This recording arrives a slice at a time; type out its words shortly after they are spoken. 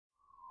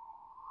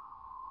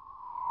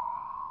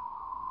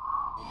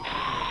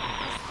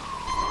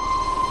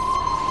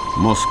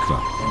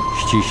Moskwa.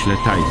 Ściśle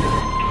tajne.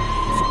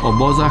 W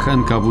obozach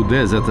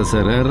NKWD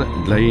ZSRR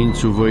dla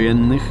jeńców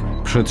wojennych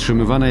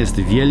przetrzymywana jest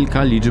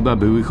wielka liczba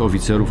byłych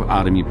oficerów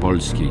armii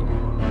polskiej.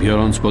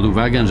 Biorąc pod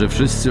uwagę, że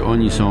wszyscy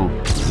oni są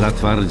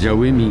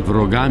zatwardziałymi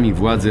wrogami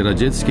władzy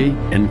radzieckiej,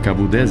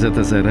 NKWD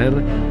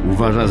ZSRR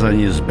uważa za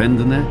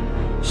niezbędne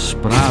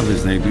sprawy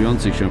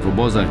znajdujących się w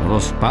obozach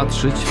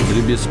rozpatrzyć w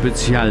trybie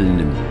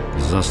specjalnym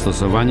z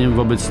zastosowaniem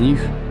wobec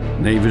nich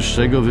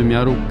najwyższego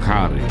wymiaru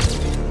kary –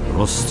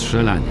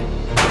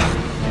 rozstrzelanie.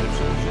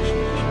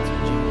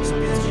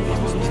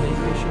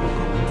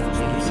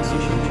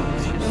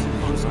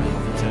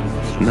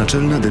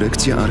 Naczelna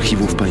Dyrekcja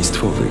Archiwów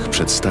Państwowych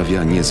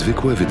przedstawia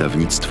niezwykłe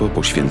wydawnictwo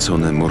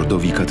poświęcone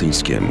mordowi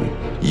katyńskiemu.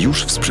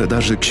 Już w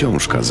sprzedaży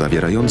książka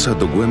zawierająca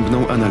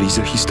dogłębną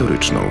analizę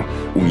historyczną,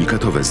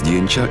 unikatowe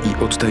zdjęcia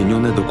i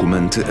odtajnione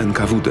dokumenty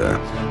NKWD,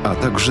 a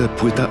także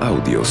płyta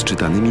audio z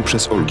czytanymi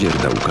przez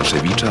Olgierda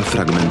Łukaszewicza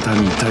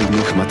fragmentami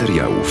tajnych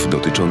materiałów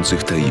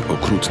dotyczących tej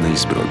okrutnej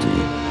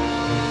zbrodni.